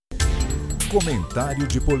Comentário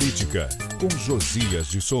de política, com Josias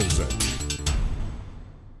de Souza.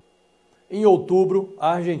 Em outubro,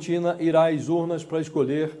 a Argentina irá às urnas para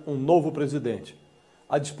escolher um novo presidente.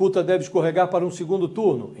 A disputa deve escorregar para um segundo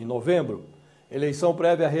turno, em novembro. Eleição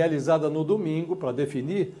prévia realizada no domingo para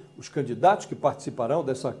definir os candidatos que participarão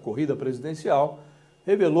dessa corrida presidencial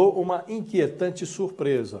revelou uma inquietante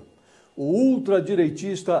surpresa. O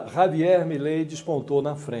ultradireitista Javier Milei despontou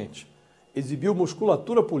na frente. Exibiu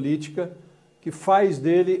musculatura política que faz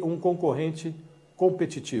dele um concorrente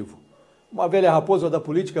competitivo. Uma velha raposa da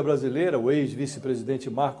política brasileira, o ex-vice-presidente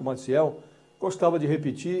Marco Maciel, gostava de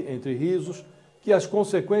repetir, entre risos, que as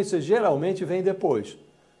consequências geralmente vêm depois.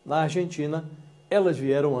 Na Argentina, elas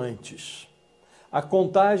vieram antes. A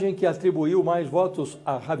contagem que atribuiu mais votos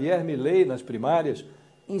a Javier Milei nas primárias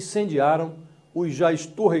incendiaram os já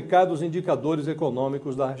esturricados indicadores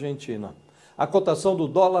econômicos da Argentina. A cotação do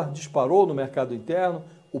dólar disparou no mercado interno,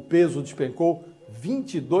 o peso despencou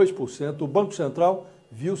 22%, o Banco Central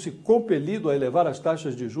viu-se compelido a elevar as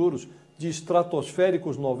taxas de juros de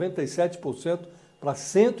estratosféricos 97% para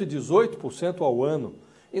 118% ao ano.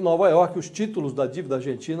 Em Nova York, os títulos da dívida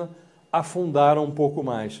argentina afundaram um pouco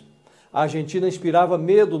mais. A Argentina inspirava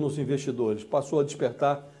medo nos investidores, passou a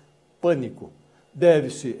despertar pânico.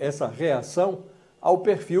 Deve-se essa reação ao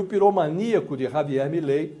perfil piromaníaco de Javier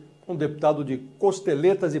Milei, um deputado de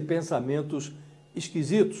costeletas e pensamentos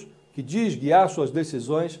esquisitos, que diz guiar suas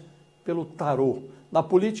decisões pelo tarô. Na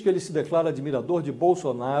política, ele se declara admirador de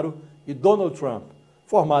Bolsonaro e Donald Trump.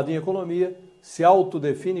 Formado em economia, se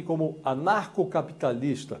autodefine como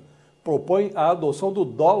anarcocapitalista, propõe a adoção do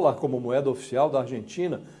dólar como moeda oficial da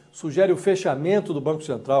Argentina, sugere o fechamento do Banco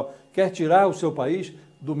Central, quer tirar o seu país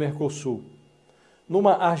do Mercosul.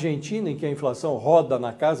 Numa Argentina em que a inflação roda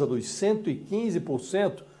na casa dos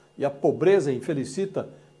 115% e a pobreza infelicita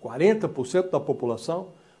 40% da população,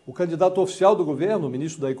 o candidato oficial do governo, o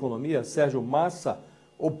ministro da Economia, Sérgio Massa,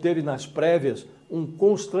 obteve nas prévias um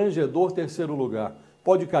constrangedor terceiro lugar.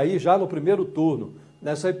 Pode cair já no primeiro turno.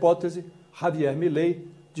 Nessa hipótese, Javier Milei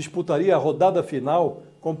disputaria a rodada final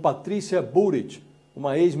com Patrícia Bullrich,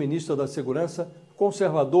 uma ex-ministra da Segurança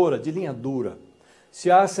conservadora, de linha dura. Se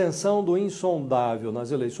a ascensão do insondável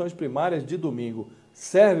nas eleições primárias de domingo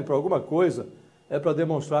serve para alguma coisa, é para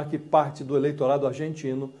demonstrar que parte do eleitorado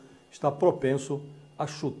argentino está propenso a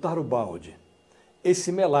chutar o balde.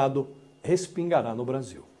 Esse melado respingará no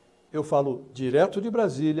Brasil. Eu falo direto de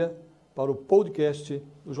Brasília para o podcast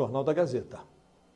do Jornal da Gazeta.